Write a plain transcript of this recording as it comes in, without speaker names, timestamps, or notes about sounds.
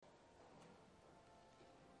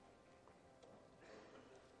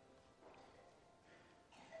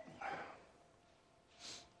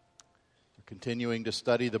Continuing to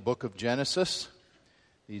study the book of Genesis.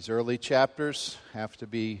 These early chapters have to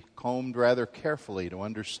be combed rather carefully to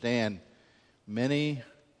understand many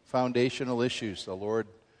foundational issues the Lord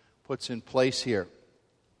puts in place here.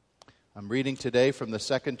 I'm reading today from the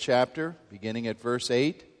second chapter, beginning at verse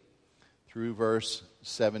 8 through verse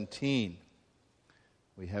 17.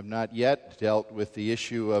 We have not yet dealt with the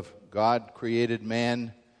issue of God created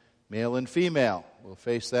man, male and female. We'll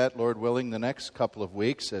face that, Lord willing, the next couple of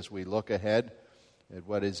weeks as we look ahead at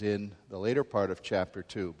what is in the later part of chapter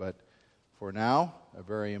 2. But for now, a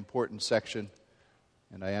very important section,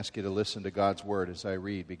 and I ask you to listen to God's word as I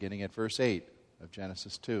read, beginning at verse 8 of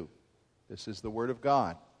Genesis 2. This is the word of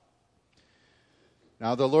God.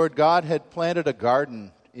 Now the Lord God had planted a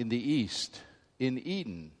garden in the east, in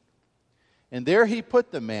Eden, and there he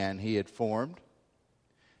put the man he had formed.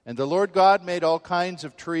 And the Lord God made all kinds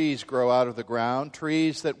of trees grow out of the ground,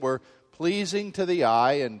 trees that were pleasing to the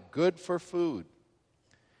eye and good for food.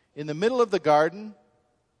 In the middle of the garden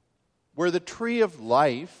were the tree of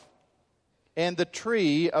life and the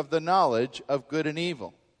tree of the knowledge of good and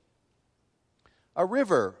evil. A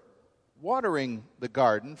river watering the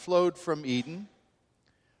garden flowed from Eden.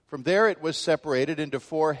 From there it was separated into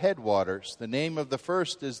 4 headwaters. The name of the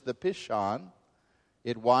first is the Pishon.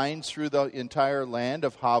 It winds through the entire land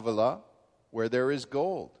of Havilah, where there is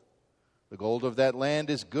gold. The gold of that land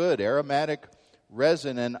is good. Aromatic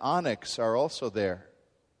resin and onyx are also there.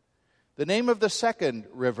 The name of the second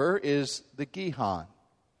river is the Gihon,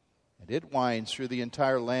 and it winds through the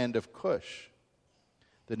entire land of Cush.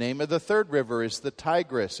 The name of the third river is the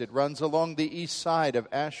Tigris. It runs along the east side of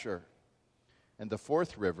Asher. And the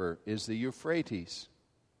fourth river is the Euphrates.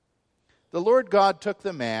 The Lord God took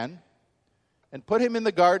the man and put him in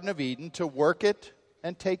the Garden of Eden to work it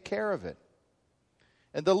and take care of it.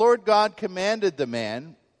 And the Lord God commanded the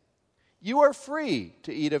man, "You are free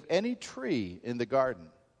to eat of any tree in the garden,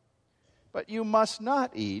 but you must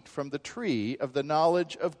not eat from the tree of the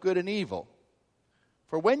knowledge of good and evil.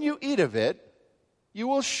 For when you eat of it, you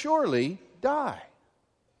will surely die."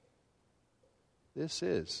 This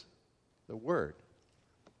is the word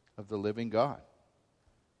of the living God.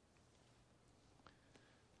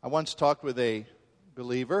 I once talked with a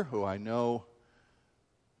believer who I know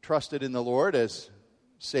trusted in the Lord as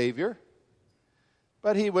Savior,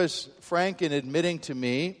 but he was frank in admitting to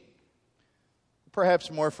me, perhaps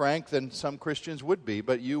more frank than some Christians would be,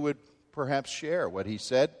 but you would perhaps share what he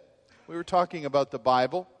said. We were talking about the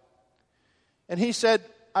Bible, and he said,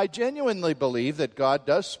 "I genuinely believe that God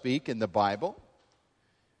does speak in the Bible,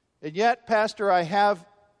 and yet, Pastor, I have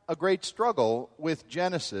a great struggle with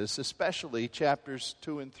Genesis, especially chapters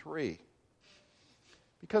 2 and 3.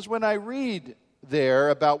 Because when I read there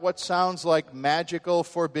about what sounds like magical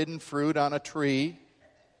forbidden fruit on a tree,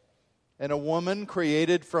 and a woman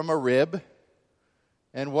created from a rib,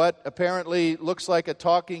 and what apparently looks like a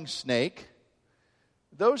talking snake,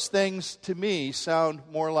 those things to me sound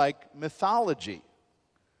more like mythology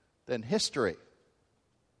than history."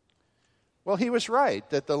 Well, he was right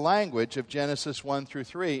that the language of Genesis 1 through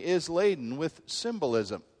 3 is laden with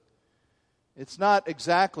symbolism. It's not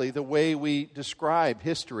exactly the way we describe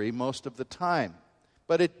history most of the time,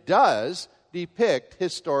 but it does depict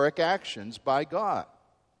historic actions by God.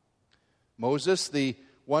 Moses, the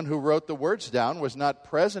one who wrote the words down, was not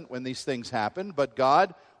present when these things happened, but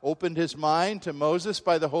God opened his mind to Moses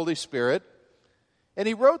by the Holy Spirit, and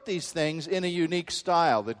he wrote these things in a unique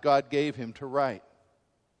style that God gave him to write.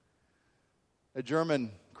 A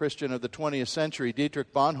German Christian of the 20th century,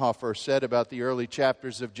 Dietrich Bonhoeffer, said about the early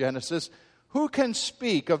chapters of Genesis, "Who can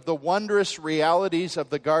speak of the wondrous realities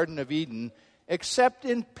of the Garden of Eden except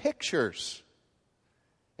in pictures?"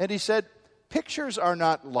 And he said, "Pictures are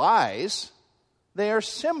not lies, they are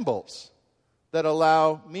symbols that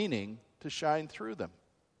allow meaning to shine through them."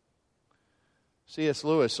 C.S.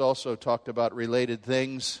 Lewis also talked about related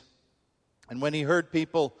things, and when he heard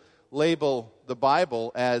people label the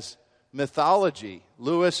Bible as mythology,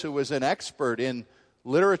 Lewis, who was an expert in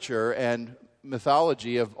literature and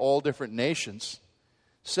mythology of all different nations,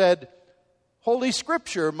 said, "Holy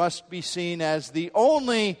Scripture must be seen as the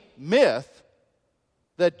only myth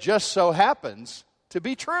that just so happens to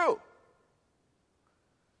be true."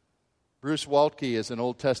 Bruce Waltke is an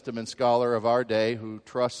Old Testament scholar of our day who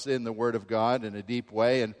trusts in the Word of God in a deep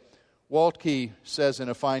way, and Waltke says in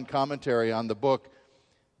a fine commentary on the book,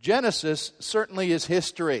 "Genesis certainly is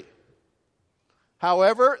history.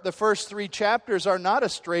 However, the first 3 chapters are not a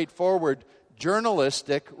straightforward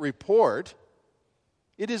journalistic report.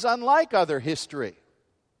 It is unlike other history.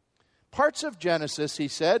 Parts of Genesis," he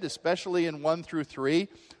said, especially in 1 through 3,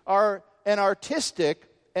 "are an artistic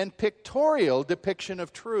and pictorial depiction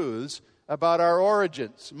of truths about our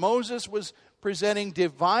origins. Moses was presenting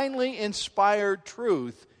divinely inspired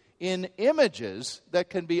truth in images that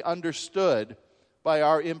can be understood by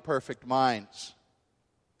our imperfect minds.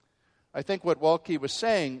 I think what Waltke was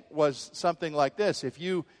saying was something like this. If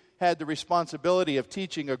you had the responsibility of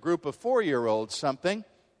teaching a group of 4-year-olds something,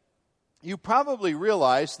 you probably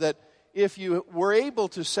realized that if you were able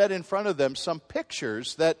to set in front of them some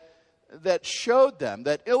pictures that showed them,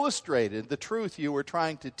 that illustrated the truth you were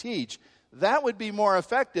trying to teach, that would be more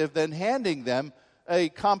effective than handing them a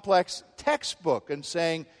complex textbook and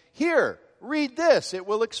saying, "Here, read this, it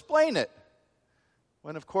will explain it."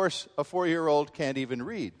 When, of course, a 4-year-old can't even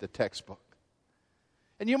read the textbook.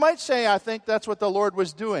 And you might say, I think that's what the Lord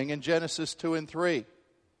was doing in Genesis 2 and 3.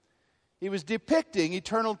 He was depicting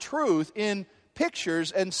eternal truth in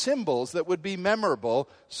pictures and symbols that would be memorable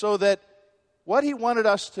so that what he wanted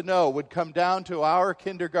us to know would come down to our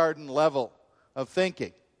kindergarten level of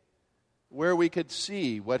thinking, where we could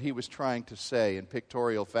see what he was trying to say in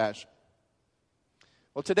pictorial fashion.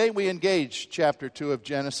 Well, today we engage chapter 2 of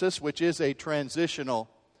Genesis, which is a transitional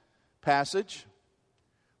passage.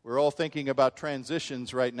 We're all thinking about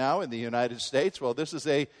transitions right now in the United States. Well, this is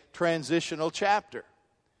a transitional chapter.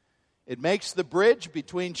 It makes the bridge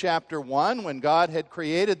between chapter 1, when God had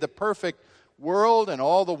created the perfect world and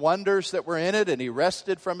all the wonders that were in it, and he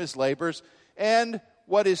rested from his labors, and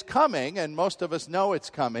what is coming, and most of us know it's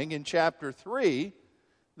coming, in chapter 3,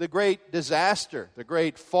 the great disaster, the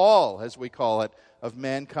great fall, as we call it, of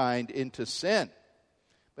mankind into sin.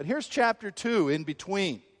 But here's chapter 2 in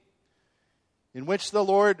between, in which the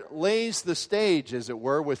Lord lays the stage, as it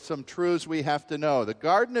were, with some truths we have to know. The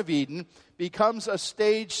Garden of Eden becomes a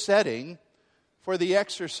stage setting for the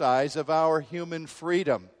exercise of our human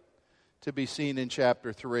freedom, to be seen in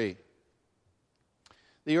chapter 3.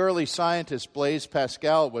 The early scientist Blaise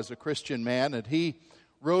Pascal was a Christian man, and he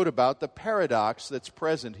wrote about the paradox that's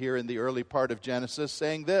present here in the early part of Genesis,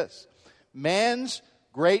 saying this: man's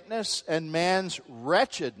greatness and man's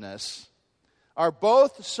wretchedness are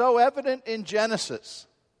both so evident in Genesis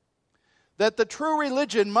that the true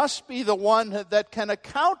religion must be the one that can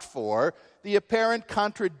account for the apparent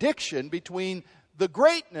contradiction between the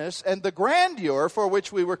greatness and the grandeur for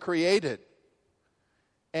which we were created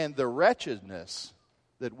and the wretchedness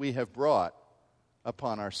that we have brought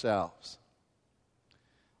upon ourselves.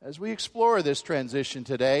 As we explore this transition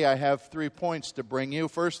today, I have 3 points to bring you.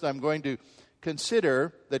 First, I'm going to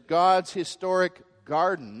consider that God's historic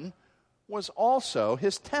garden was also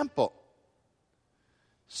his temple.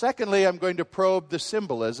 Secondly, I'm going to probe the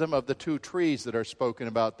symbolism of the 2 trees that are spoken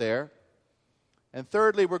about there. And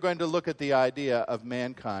thirdly, we're going to look at the idea of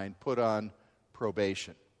mankind put on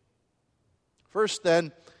probation. First,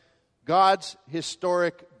 then, God's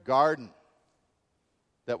historic garden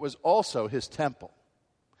that was also his temple.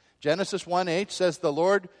 Genesis 1:8 says, "The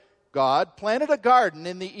Lord God planted a garden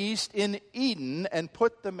in the east in Eden and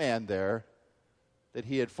put the man there that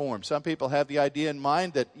he had formed." Some people have the idea in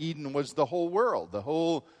mind that Eden was the whole world, the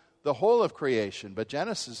whole of creation. But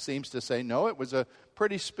Genesis seems to say, no, it was a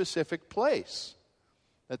pretty specific place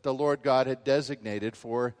that the Lord God had designated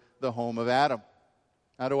for the home of Adam.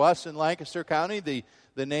 Now, to us in Lancaster County, the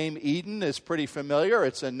name Eden is pretty familiar.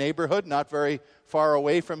 It's a neighborhood not very far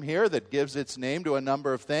away from here that gives its name to a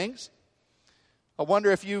number of things. I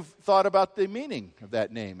wonder if you've thought about the meaning of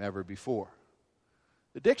that name ever before.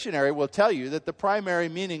 The dictionary will tell you that the primary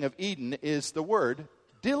meaning of Eden is the word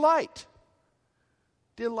delight.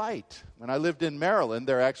 Delight. When I lived in Maryland,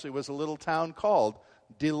 there actually was a little town called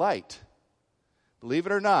Delight. Believe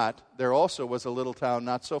it or not, there also was a little town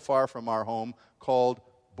not so far from our home called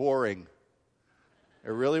Boring.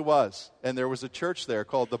 It really was. And there was a church there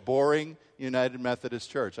called the Boring United Methodist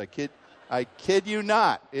Church. I kid you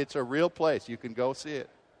not. It's a real place. You can go see it.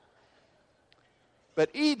 But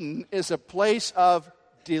Eden is a place of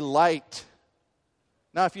delight.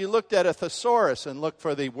 Now, if you looked at a thesaurus and looked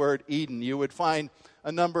for the word Eden, you would find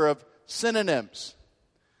a number of synonyms.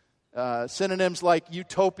 Synonyms like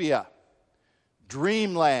utopia,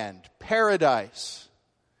 dreamland, paradise.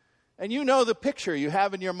 And you know the picture you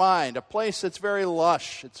have in your mind, a place that's very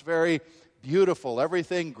lush, it's very beautiful,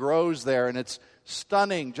 everything grows there, and it's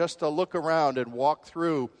stunning just to look around and walk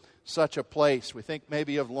through such a place. We think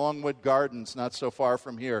maybe of Longwood Gardens not so far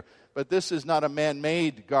from here, but this is not a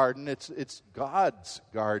man-made garden, it's God's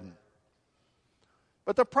garden.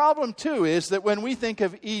 But the problem, too, is that when we think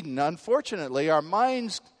of Eden, unfortunately, our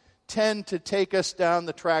minds tend to take us down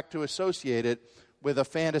the track to associate it with a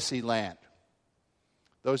fantasy land.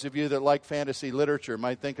 Those of you that like fantasy literature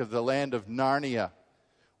might think of the land of Narnia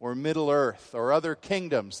or Middle Earth or other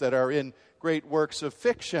kingdoms that are in great works of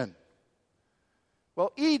fiction.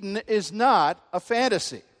 Well, Eden is not a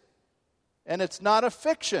fantasy, and it's not a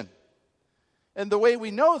fiction. And the way we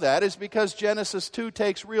know that is because Genesis 2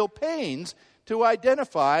 takes real pains to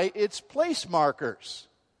identify its place markers,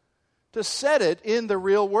 to set it in the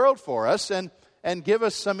real world for us and give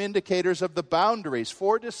us some indicators of the boundaries.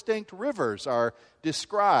 4 distinct rivers are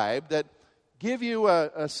described that give you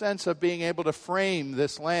a sense of being able to frame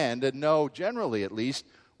this land and know, generally at least,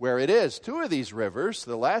 where it is. 2 of these rivers,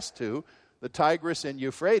 the last 2, the Tigris and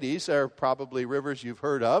Euphrates, are probably rivers you've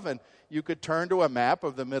heard of, and you could turn to a map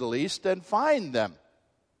of the Middle East and find them.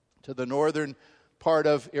 To the northern part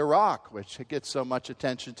of Iraq, which gets so much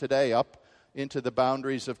attention today, up into the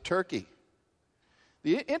boundaries of Turkey.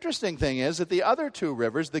 The interesting thing is that the other 2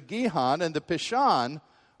 rivers, the Gihon and the Pishon,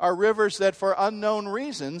 are rivers that for unknown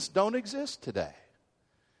reasons don't exist today.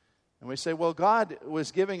 And we say, well, God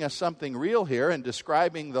was giving us something real here and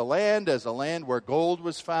describing the land as a land where gold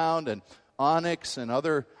was found and onyx and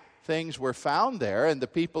other things were found there. And the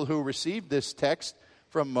people who received this text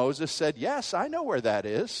from Moses said, yes, I know where that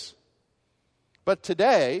is. But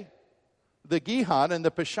today, the Gihon and the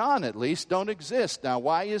Pishon, at least, don't exist. Now,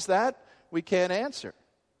 why is that? We can't answer.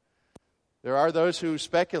 There are those who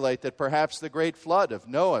speculate that perhaps the great flood of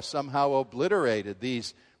Noah somehow obliterated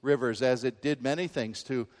these rivers, as it did many things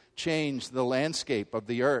to change the landscape of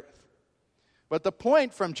the earth. But the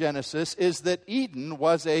point from Genesis is that Eden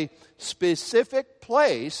was a specific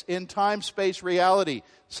place in time-space reality,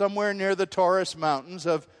 somewhere near the Taurus Mountains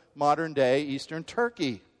of modern-day eastern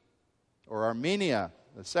Turkey, or Armenia,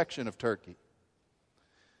 a section of Turkey.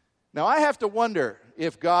 Now, I have to wonder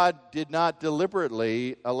if God did not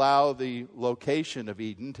deliberately allow the location of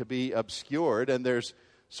Eden to be obscured, and there's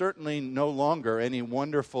certainly no longer any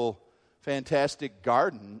wonderful, fantastic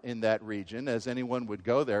garden in that region, as anyone would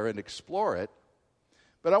go there and explore it.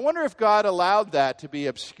 But I wonder if God allowed that to be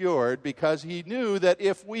obscured because he knew that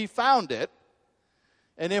if we found it,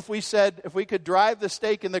 and if we could drive the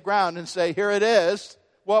stake in the ground and say, here it is,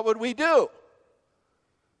 what would we do?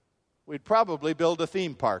 We'd probably build a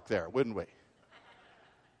theme park there, wouldn't we?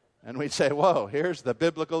 And we'd say, whoa, here's the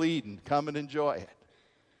biblical Eden. Come and enjoy it.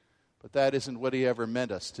 But that isn't what he ever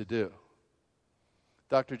meant us to do.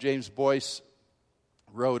 Dr. James Boyce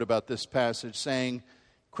wrote about this passage saying,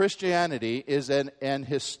 Christianity is an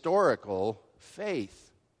historical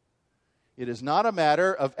faith. It is not a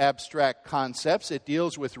matter of abstract concepts. It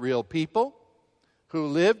deals with real people who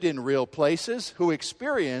lived in real places, who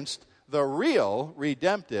experienced the real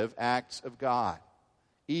redemptive acts of God.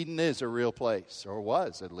 Eden is a real place, or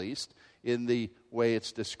was at least, in the way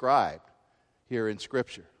it's described here in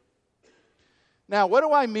Scripture. Now, what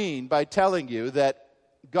do I mean by telling you that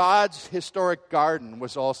God's historic garden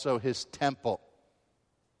was also his temple?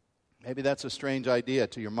 Maybe that's a strange idea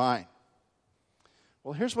to your mind.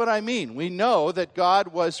 Well, here's what I mean. We know that God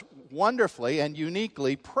was wonderfully and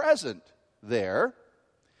uniquely present there,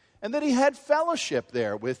 and that he had fellowship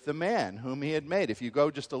there with the man whom he had made. If you go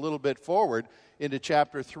just a little bit forward into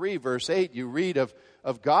chapter 3, verse 8, you read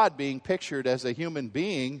of God being pictured as a human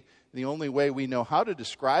being. The only way we know how to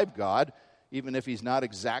describe God, even if he's not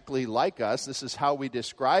exactly like us, this is how we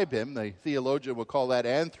describe him. The theologian will call that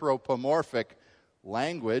anthropomorphic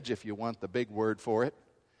language, if you want the big word for it.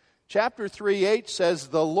 Chapter 3:8 says,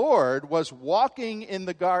 the Lord was walking in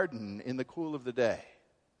the garden in the cool of the day.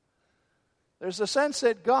 There's a sense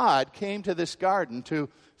that God came to this garden to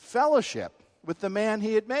fellowship with the man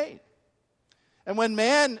he had made. And when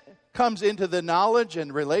man comes into the knowledge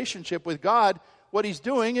and relationship with God, what he's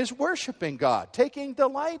doing is worshiping God, taking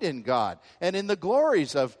delight in God and in the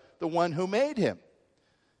glories of the one who made him.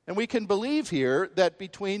 And we can believe here that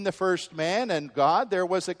between the first man and God, there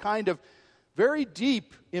was a kind of very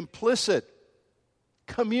deep, implicit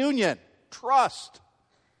communion, trust,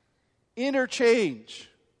 interchange.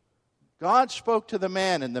 God spoke to the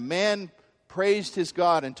man, and the man praised his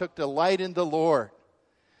God and took delight in the Lord.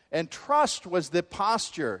 And trust was the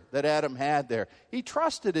posture that Adam had there. He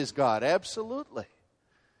trusted his God, absolutely.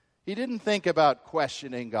 He didn't think about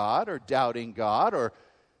questioning God or doubting God or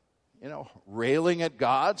railing at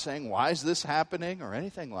God, saying, why is this happening, or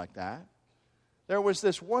anything like that. There was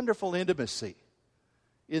this wonderful intimacy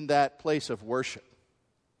in that place of worship.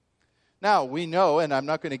 Now, we know, and I'm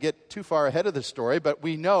not going to get too far ahead of the story, but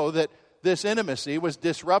we know that this intimacy was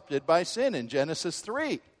disrupted by sin in Genesis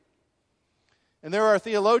 3. And there are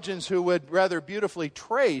theologians who would rather beautifully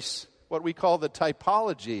trace what we call the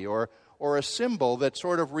typology, or a symbol that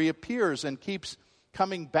sort of reappears and keeps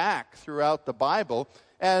coming back throughout the Bible,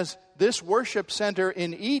 as this worship center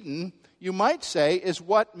in Eden you might say, is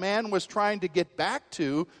what man was trying to get back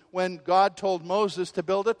to when God told Moses to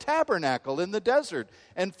build a tabernacle in the desert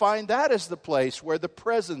and find that as the place where the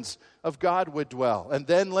presence of God would dwell. And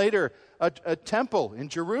then later, a temple in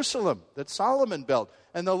Jerusalem that Solomon built.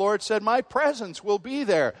 And the Lord said, my presence will be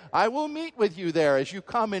there. I will meet with you there as you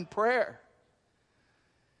come in prayer.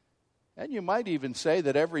 And you might even say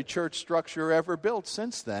that every church structure ever built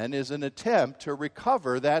since then is an attempt to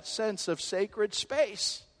recover that sense of sacred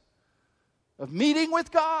space, of meeting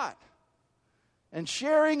with God and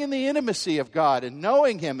sharing in the intimacy of God and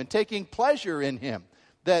knowing Him and taking pleasure in Him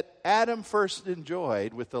that Adam first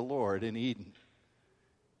enjoyed with the Lord in Eden.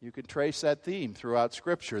 You can trace that theme throughout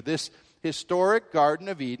Scripture. This historic Garden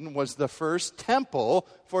of Eden was the first temple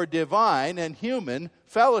for divine and human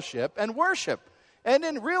fellowship and worship. And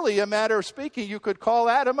in really a matter of speaking, you could call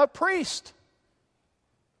Adam a priest.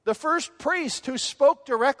 The first priest who spoke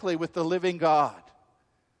directly with the living God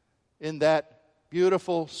in that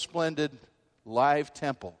beautiful, splendid, live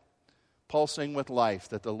temple, pulsing with life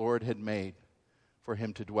that the Lord had made for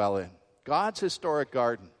him to dwell in. God's historic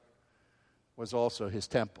garden was also His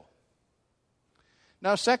temple.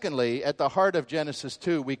 Now, secondly, at the heart of Genesis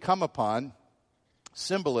 2, we come upon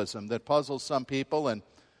symbolism that puzzles some people and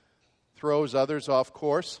throws others off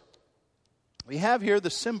course. We have here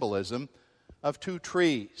the symbolism of two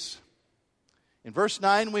trees. In verse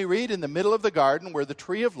 9, we read, in the middle of the garden were the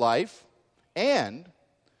tree of life and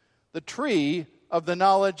the tree of the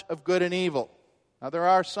knowledge of good and evil. Now, there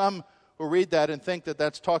are some who read that and think that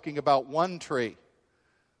that's talking about one tree,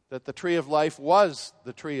 that the tree of life was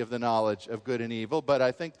the tree of the knowledge of good and evil, but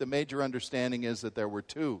I think the major understanding is that there were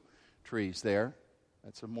two trees there.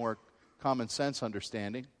 That's a more common sense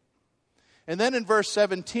understanding. And then in verse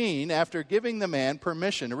 17, after giving the man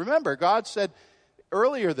permission, remember, God said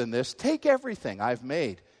earlier than this, take everything I've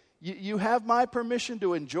made. You have my permission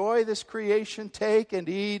to enjoy this creation. Take and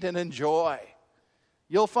eat and enjoy.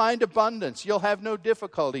 You'll find abundance. You'll have no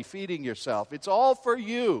difficulty feeding yourself. It's all for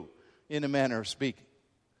you, in a manner of speaking.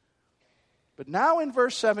 But now in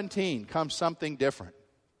verse 17 comes something different.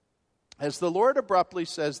 As the Lord abruptly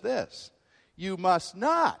says this, you must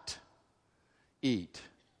not eat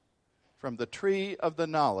from the tree of the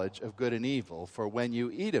knowledge of good and evil, for when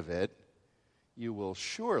you eat of it, you will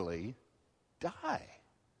surely die.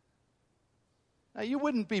 Now, you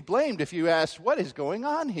wouldn't be blamed if you asked, what is going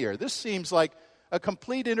on here? This seems like a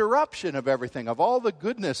complete interruption of everything, of all the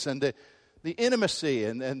goodness and the intimacy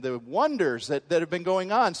and the wonders that have been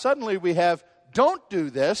going on. Suddenly we have, don't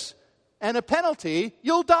do this, and a penalty,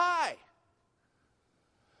 you'll die.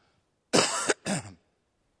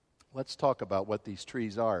 Let's talk about what these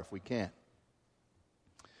trees are if we can.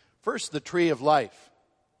 First, the tree of life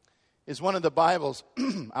is one of the Bible's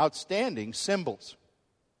outstanding symbols.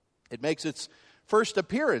 It makes its first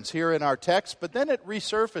appearance here in our text, but then it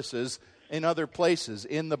resurfaces in other places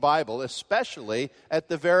in the Bible, especially at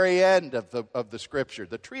the very end of the Scripture.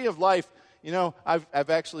 The tree of life, you know, I've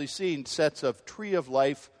actually seen sets of tree of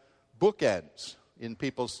life bookends in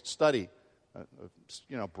people's study.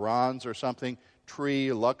 Bronze or something,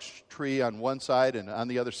 tree, lux tree on one side and on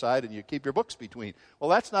the other side, and you keep your books between. Well,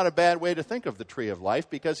 that's not a bad way to think of the tree of life,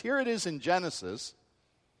 because here it is in Genesis,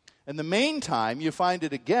 and the main time you find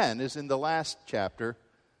it again is in the last chapter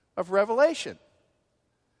of Revelation.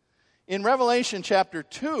 In Revelation chapter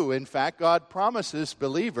 2, in fact, God promises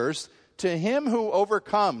believers, to him who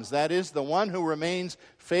overcomes, that is, the one who remains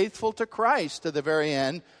faithful to Christ to the very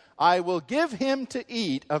end, I will give him to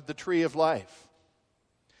eat of the tree of life.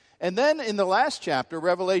 And then in the last chapter,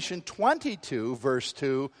 Revelation 22, verse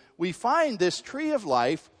 2, we find this tree of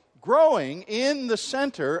life growing in the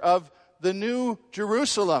center of the New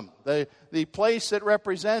Jerusalem, the place that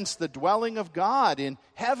represents the dwelling of God in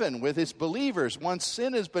heaven with His believers once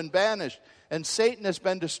sin has been banished and Satan has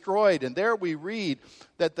been destroyed. And there we read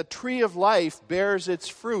that the tree of life bears its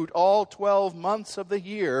fruit all 12 months of the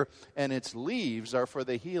year, and its leaves are for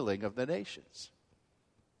the healing of the nations.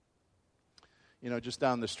 You know, just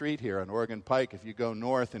down the street here on Oregon Pike, if you go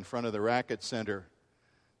north in front of the Racket Center,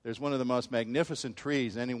 there's one of the most magnificent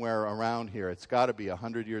trees anywhere around here. It's got to be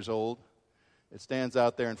 100 years old. It stands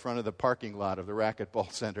out there in front of the parking lot of the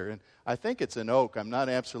Racquetball Center. And I think it's an oak. I'm not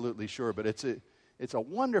absolutely sure, but it's a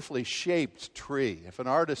wonderfully shaped tree. If an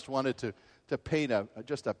artist wanted to paint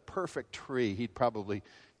just a perfect tree, he'd probably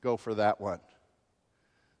go for that one.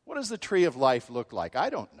 What does the tree of life look like? I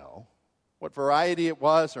don't know what variety it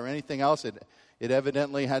was or anything else. It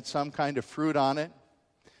evidently had some kind of fruit on it.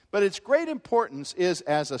 But its great importance is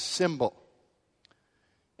as a symbol.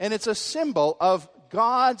 And it's a symbol of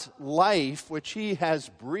God's life, which He has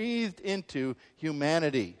breathed into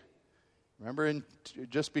humanity. Remember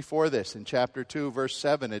just before this, in chapter 2, verse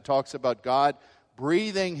 7, it talks about God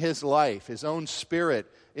breathing his life, his own spirit,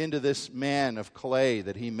 into this man of clay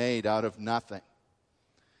that he made out of nothing.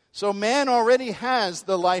 So man already has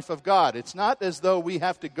the life of God. It's not as though we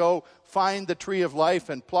have to go find the tree of life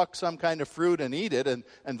and pluck some kind of fruit and eat it, and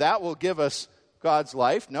that will give us God's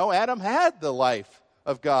life. No, Adam had the life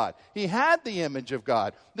of God. He had the image of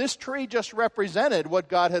God. This tree just represented what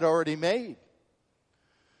God had already made.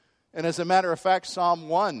 And as a matter of fact, Psalm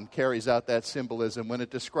 1 carries out that symbolism when it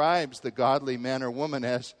describes the godly man or woman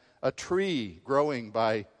as a tree growing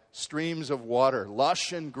by streams of water,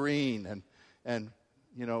 lush and green, and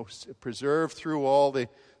preserved through all the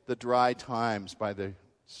dry times by the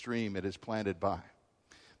stream it is planted by.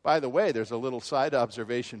 By the way, there's a little side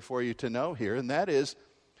observation for you to know here, and that is,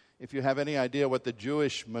 if you have any idea what the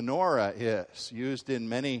Jewish menorah is, used in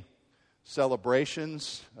many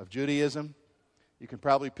celebrations of Judaism, you can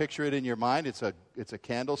probably picture it in your mind. It's a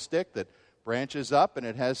candlestick that branches up, and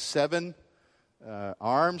it has 7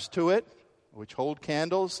 arms to it, which hold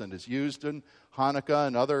candles and is used in Hanukkah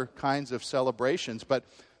and other kinds of celebrations. But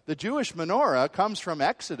the Jewish menorah comes from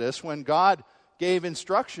Exodus, when God gave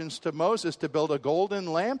instructions to Moses to build a golden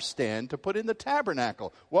lampstand to put in the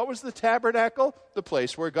tabernacle. What was the tabernacle? The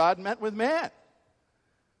place where God met with man.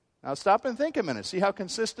 Now stop and think a minute. See how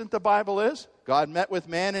consistent the Bible is? God met with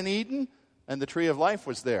man in Eden, and the tree of life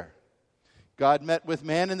was there. God met with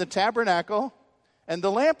man in the tabernacle, and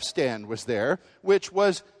the lampstand was there, which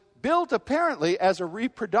was built apparently as a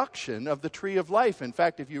reproduction of the tree of life. In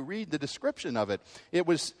fact, if you read the description of it, it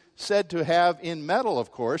was said to have in metal,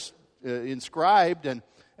 of course, inscribed and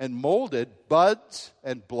molded buds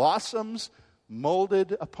and blossoms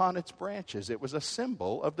molded upon its branches. It was a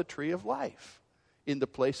symbol of the tree of life in the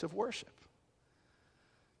place of worship.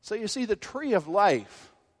 So you see, the tree of life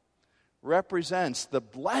represents the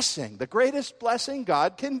blessing, the greatest blessing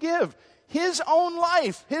God can give. His own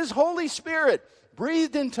life, His Holy Spirit,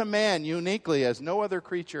 breathed into man uniquely as no other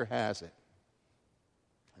creature has it.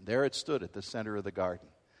 And there it stood at the center of the garden,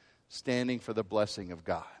 standing for the blessing of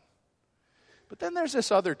God. But then there's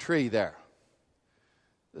this other tree there.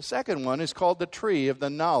 The second one is called the tree of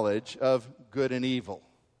the knowledge of good and evil.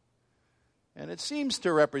 And it seems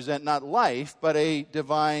to represent not life, but a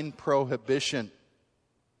divine prohibition.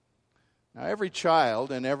 Now, every child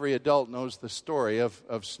and every adult knows the story of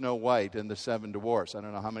Snow White and the 7 Dwarfs. I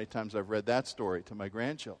don't know how many times I've read that story to my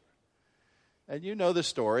grandchildren. And you know the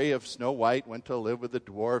story of Snow White went to live with the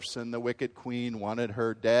dwarfs, and the wicked queen wanted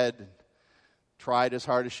her dead, and tried as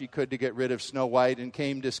hard as she could to get rid of Snow White, and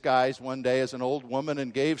came disguised one day as an old woman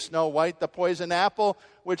and gave Snow White the poison apple,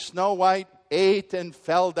 which Snow White ate and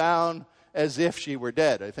fell down as if she were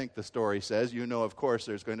dead. I think the story says, you know, of course,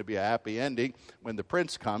 there's going to be a happy ending when the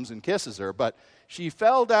prince comes and kisses her, but she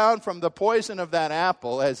fell down from the poison of that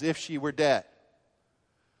apple as if she were dead.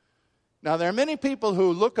 Now, there are many people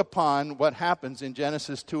who look upon what happens in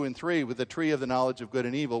Genesis 2 and 3 with the tree of the knowledge of good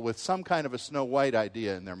and evil with some kind of a Snow White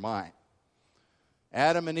idea in their mind.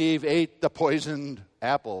 Adam and Eve ate the poisoned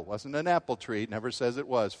apple. It wasn't an apple tree. It never says it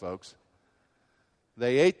was, folks.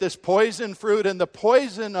 They ate this poison fruit, and the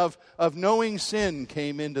poison of knowing sin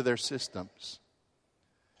came into their systems.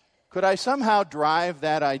 Could I somehow drive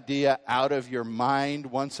that idea out of your mind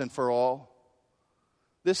once and for all?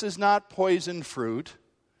 This is not poison fruit.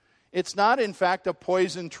 It's not, in fact, a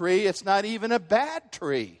poison tree. It's not even a bad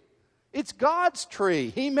tree. It's God's tree.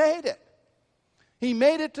 He made it. He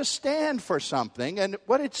made it to stand for something, and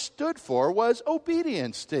what it stood for was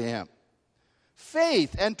obedience to Him.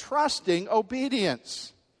 Faith and trusting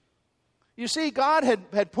obedience. You see, God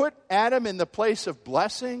had put Adam in the place of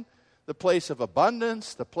blessing, the place of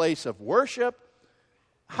abundance, the place of worship.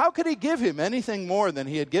 How could He give him anything more than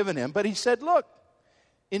He had given him? But He said, look,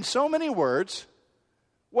 in so many words,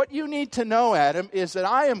 what you need to know, Adam, is that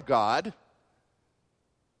I am God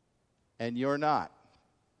and you're not.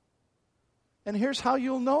 And here's how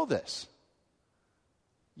you'll know this.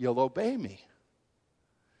 You'll obey me.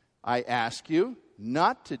 I ask you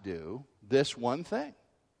not to do this one thing.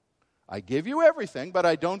 I give you everything, but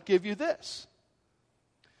I don't give you this.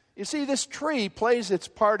 You see, this tree plays its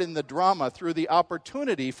part in the drama through the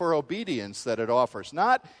opportunity for obedience that it offers,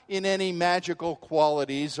 not in any magical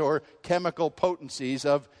qualities or chemical potencies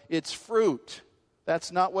of its fruit.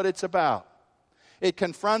 That's not what it's about. It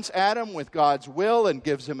confronts Adam with God's will and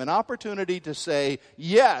gives him an opportunity to say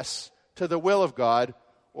yes to the will of God,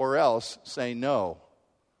 or else say no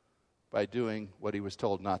by doing what he was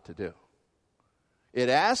told not to do. It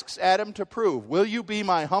asks Adam to prove, will you be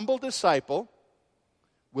my humble disciple?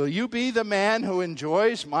 Will you be the man who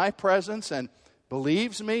enjoys my presence and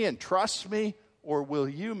believes me and trusts me or will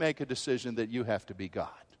you make a decision that you have to be God?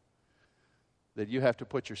 That you have to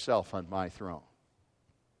put yourself on my throne?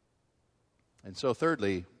 And so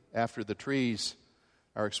thirdly, after the trees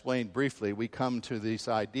are explained briefly, we come to this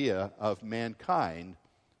idea of mankind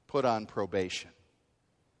put on probation.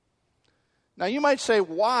 Now you might say,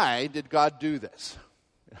 why did God do this?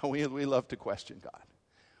 We love to question God.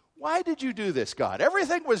 Why did you do this, God?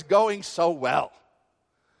 Everything was going so well.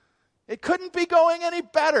 It couldn't be going any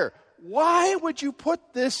better. Why would you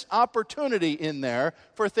put this opportunity in there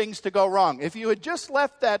for things to go wrong? If you had just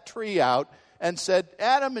left that tree out and said,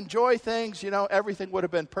 Adam, enjoy things, everything would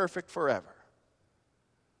have been perfect forever.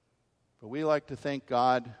 But we like to think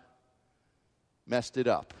God messed it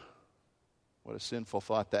up. What a sinful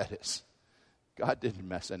thought that is. God didn't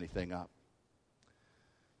mess anything up.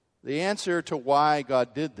 The answer to why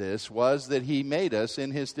God did this was that He made us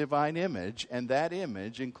in His divine image, and that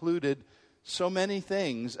image included so many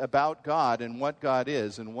things about God and what God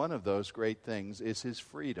is, and one of those great things is His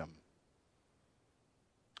freedom.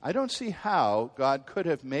 I don't see how God could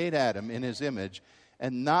have made Adam in His image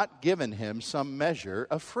and not given him some measure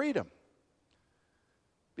of freedom.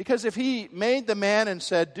 Because if He made the man and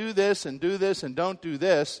said, do this and don't do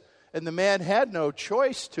this, and the man had no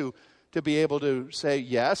choice to be able to say,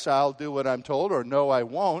 yes, I'll do what I'm told, or no, I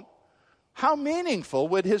won't, how meaningful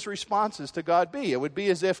would his responses to God be? It would be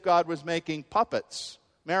as if God was making puppets,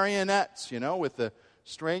 marionettes, with the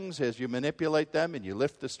strings as you manipulate them, and you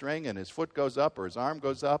lift the string and his foot goes up or his arm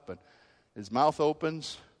goes up and his mouth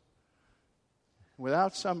opens.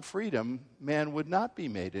 Without some freedom, man would not be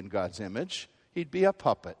made in God's image. He'd be a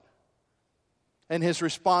puppet. And his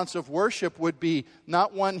response of worship would be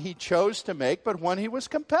not one he chose to make, but one he was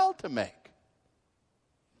compelled to make.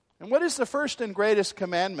 And what is the first and greatest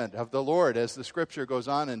commandment of the Lord, as the Scripture goes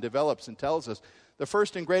on and develops and tells us? The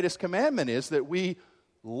first and greatest commandment is that we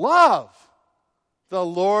love the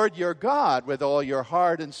Lord your God with all your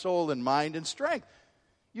heart and soul and mind and strength.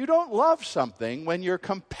 You don't love something when you're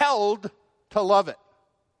compelled to love it.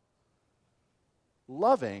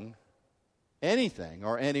 Loving anything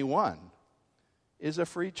or anyone is a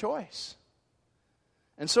free choice.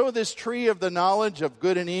 And so this tree of the knowledge of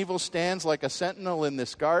good and evil stands like a sentinel in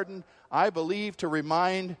this garden, I believe, to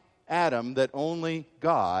remind Adam that only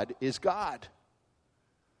God is God.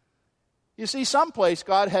 You see, someplace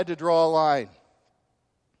God had to draw a line.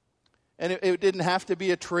 And it didn't have to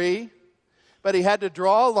be a tree, but He had to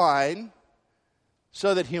draw a line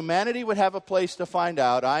so that humanity would have a place to find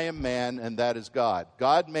out, I am man and that is God.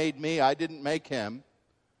 God made me, I didn't make Him.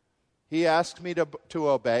 He asked me to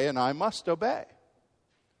obey, and I must obey.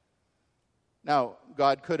 Now,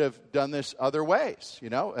 God could have done this other ways,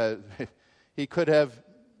 He could have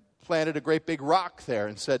planted a great big rock there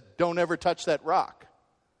and said, don't ever touch that rock.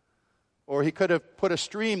 Or He could have put a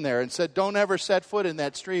stream there and said, don't ever set foot in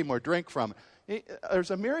that stream or drink from it.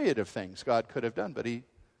 There's a myriad of things God could have done, but He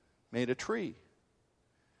made a tree.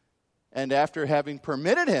 And after having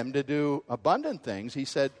permitted him to do abundant things, He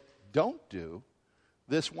said, don't do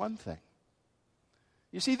this one thing.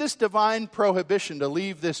 You see, this divine prohibition to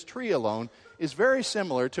leave this tree alone is very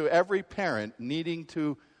similar to every parent needing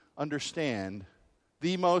to understand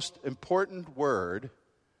the most important word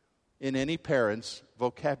in any parent's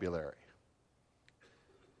vocabulary.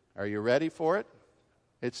 Are you ready for it?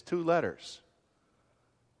 It's 2 letters.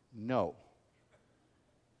 No.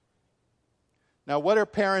 Now, what are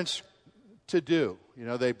parents to do?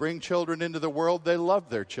 They bring children into the world. They love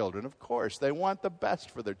their children, of course. They want the best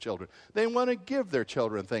for their children. They want to give their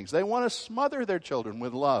children things. They want to smother their children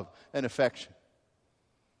with love and affection.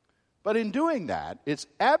 But in doing that, it's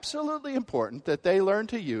absolutely important that they learn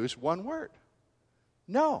to use one word.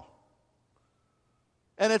 No.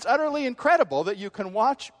 And it's utterly incredible that you can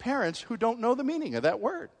watch parents who don't know the meaning of that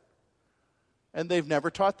word. And they've never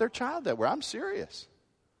taught their child that word. I'm serious.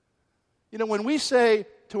 When we say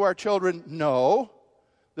to our children, no,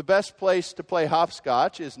 the best place to play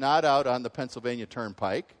hopscotch is not out on the Pennsylvania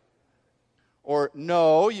Turnpike. Or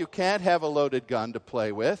no, you can't have a loaded gun to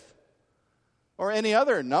play with. Or any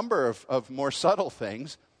other number of more subtle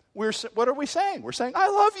things. What are we saying? We're saying, I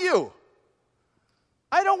love you.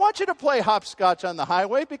 I don't want you to play hopscotch on the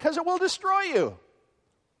highway because it will destroy you.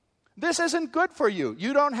 This isn't good for you.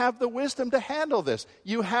 You don't have the wisdom to handle this.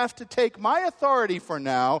 You have to take my authority for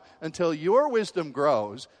now until your wisdom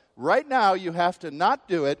grows. Right now, you have to not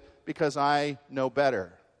do it because I know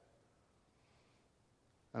better.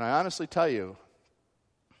 And I honestly tell you,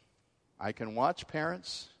 I can watch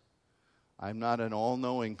parents. I'm not an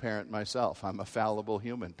all-knowing parent myself. I'm a fallible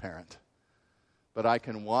human parent. But I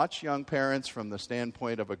can watch young parents from the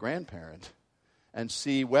standpoint of a grandparent, and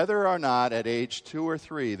see whether or not at age 2 or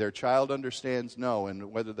 3 their child understands no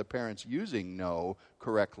and whether the parent's using no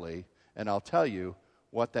correctly. And I'll tell you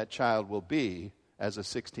what that child will be as a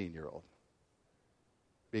 16-year-old.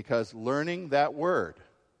 Because learning that word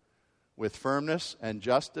with firmness and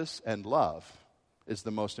justice and love is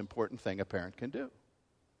the most important thing a parent can do.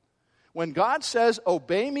 When God says,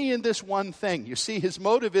 obey me in this one thing, you see, his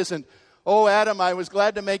motive isn't, oh, Adam, I was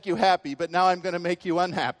glad to make you happy, but now I'm going to make you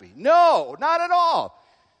unhappy. No, not at all.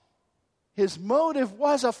 His motive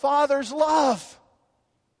was a father's love.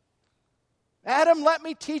 Adam, let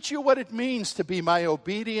me teach you what it means to be my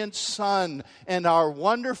obedient son, and our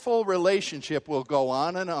wonderful relationship will go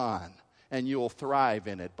on, and you will thrive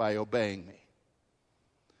in it by obeying me.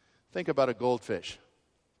 Think about a goldfish.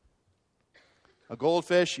 A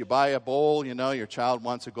goldfish, you buy a bowl, your child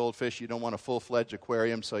wants a goldfish. You don't want a full-fledged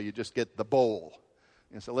aquarium, so you just get the bowl.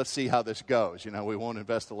 And so let's see how this goes. We won't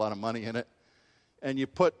invest a lot of money in it. And you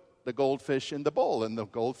put the goldfish in the bowl. And the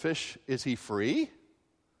goldfish, is he free?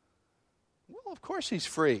 Well, of course he's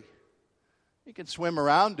free. He can swim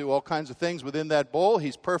around, do all kinds of things within that bowl.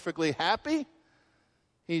 He's perfectly happy.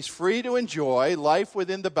 He's free to enjoy life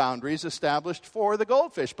within the boundaries established for the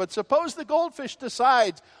goldfish. But suppose the goldfish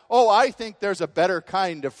decides, oh, I think there's a better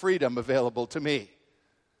kind of freedom available to me.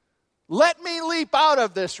 Let me leap out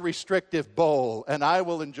of this restrictive bowl, and I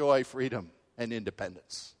will enjoy freedom and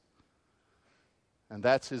independence. And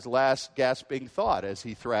that's his last gasping thought as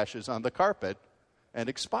he thrashes on the carpet and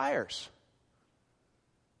expires.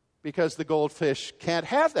 Because the goldfish can't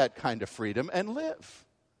have that kind of freedom and live.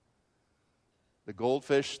 The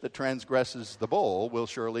goldfish that transgresses the bowl will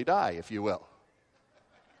surely die, if you will.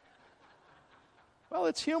 Well,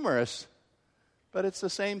 it's humorous, but it's the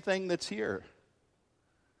same thing that's here.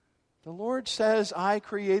 The Lord says, I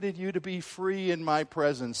created you to be free in my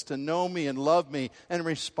presence, to know me and love me and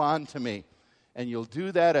respond to me. And you'll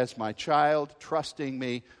do that as my child, trusting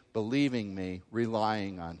me, believing me,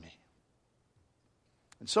 relying on me.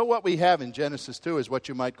 And so what we have in Genesis 2 is what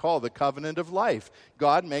you might call the covenant of life.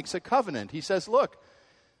 God makes a covenant. He says, look,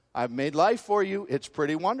 I've made life for you. It's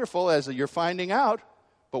pretty wonderful as you're finding out.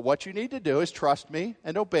 But what you need to do is trust me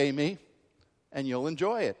and obey me, and you'll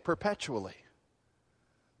enjoy it perpetually.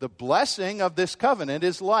 The blessing of this covenant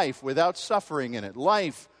is life without suffering in it,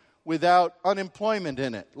 life without unemployment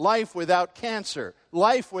in it, life without cancer,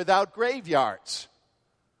 life without graveyards.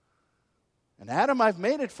 And Adam, I've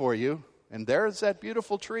made it for you. And there's that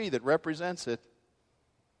beautiful tree that represents it.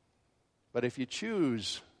 But if you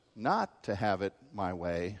choose not to have it my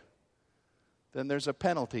way, then there's a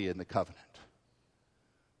penalty in the covenant.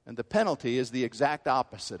 And the penalty is the exact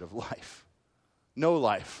opposite of life. No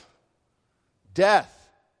life. Death.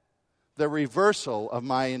 The reversal of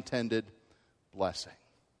my intended blessing.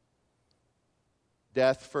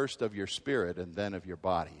 Death first of your spirit and then of your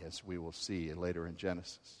body, as we will see later in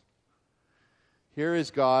Genesis. Here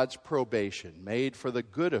is God's probation, made for the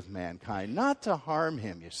good of mankind, not to harm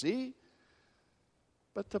him, you see,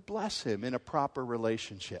 but to bless him in a proper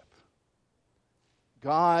relationship.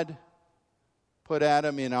 God put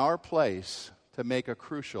Adam in our place to make a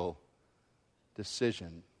crucial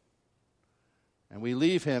decision. And we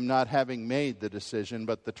leave him not having made the decision,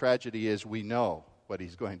 but the tragedy is we know what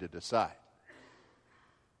he's going to decide.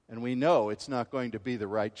 And we know it's not going to be the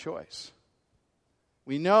right choice.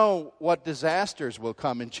 We know what disasters will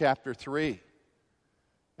come in chapter 3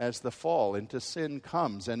 as the fall into sin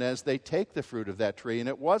comes and as they take the fruit of that tree. And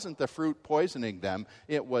it wasn't the fruit poisoning them.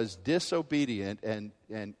 It was disobedience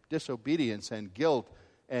and guilt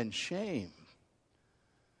and shame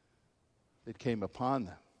that came upon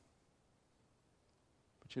them.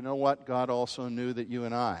 But you know what? God also knew that you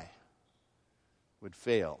and I would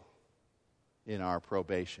fail in our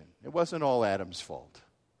probation. It wasn't all Adam's fault.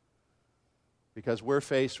 Because we're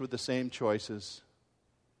faced with the same choices,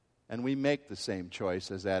 and we make the same choice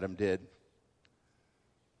as Adam did.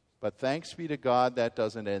 But thanks be to God, that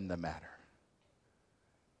doesn't end the matter.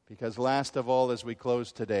 Because last of all, as we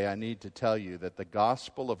close today, I need to tell you that the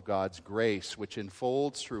gospel of God's grace, which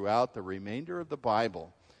unfolds throughout the remainder of the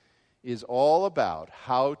Bible, is all about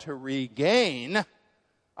how to regain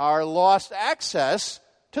our lost access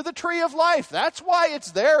to the tree of life. That's why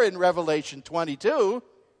it's there in Revelation 22.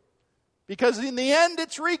 Because in the end,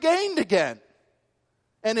 it's regained again.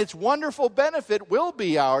 And its wonderful benefit will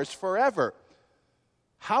be ours forever.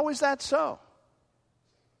 How is that so?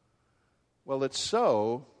 Well, it's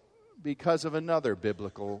so because of another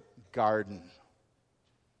biblical garden.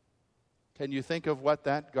 Can you think of what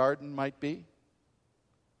that garden might be?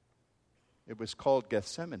 It was called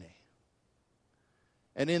Gethsemane.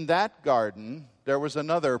 And in that garden, there was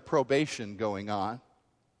another probation going on.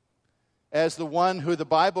 as the one who the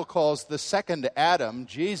Bible calls the second Adam,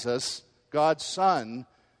 Jesus, God's Son,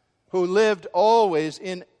 who lived always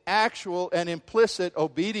in actual and implicit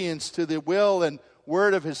obedience to the will and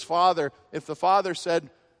word of his Father. If the Father said,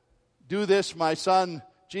 "Do this, my Son,"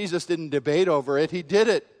 Jesus didn't debate over it. He did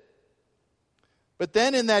it. But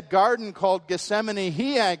then in that garden called Gethsemane,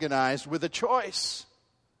 he agonized with a choice.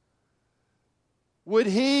 Would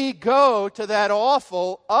he go to that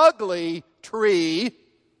awful, ugly tree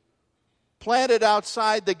planted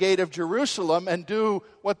outside the gate of Jerusalem and do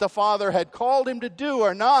what the Father had called him to do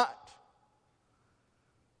or not?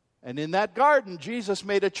 And in that garden, Jesus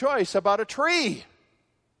made a choice about a tree.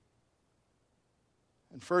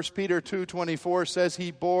 And 1 Peter 2:24 says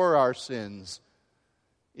he bore our sins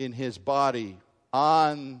in his body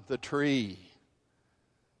on the tree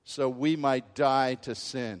so we might die to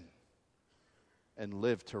sin and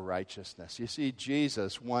live to righteousness. You see,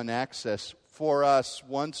 Jesus won access for us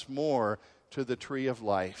once more to the tree of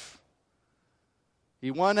life.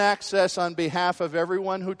 He won access on behalf of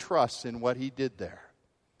everyone who trusts in what he did there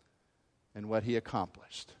and what he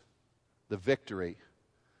accomplished. The victory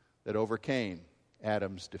that overcame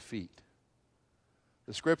Adam's defeat.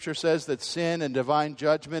 The Scripture says that sin and divine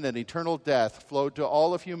judgment and eternal death flowed to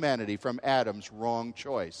all of humanity from Adam's wrong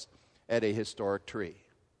choice at a historic tree.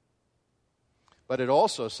 But it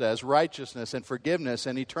also says righteousness and forgiveness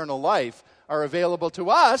and eternal life are available to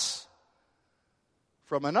us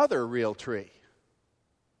from another real tree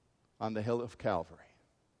on the hill of Calvary.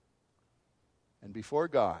 And before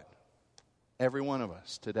God, every one of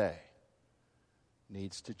us today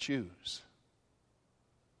needs to choose.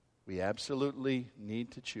 We absolutely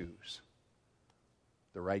need to choose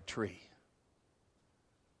the right tree.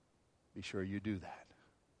 Be sure you do that.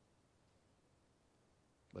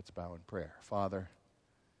 Let's bow in prayer. Father,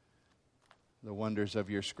 the wonders of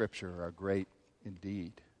your Scripture are great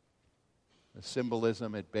indeed. The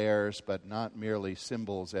symbolism it bears, but not merely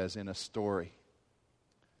symbols as in a story.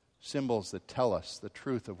 Symbols that tell us the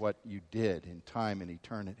truth of what you did in time and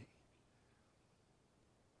eternity.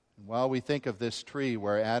 And while we think of this tree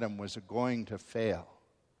where Adam was going to fail,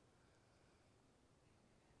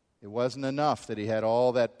 it wasn't enough that he had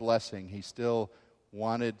all that blessing. He still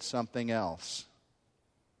wanted something else.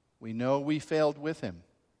 We know we failed with him.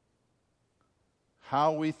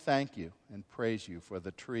 How we thank you and praise you for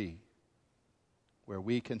the tree where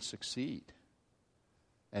we can succeed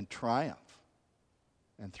and triumph,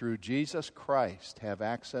 and through Jesus Christ have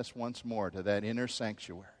access once more to that inner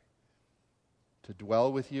sanctuary, to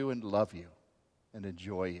dwell with you and love you and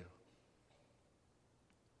enjoy you.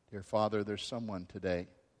 Dear Father, there's someone today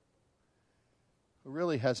who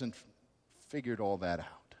really hasn't figured all that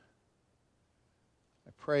out.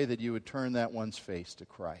 I pray that you would turn that one's face to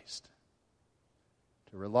Christ,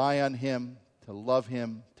 to rely on him, to love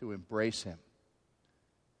him, to embrace him,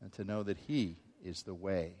 and to know that he is the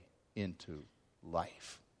way into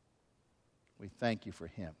life. We thank you for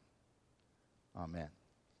him. Amen.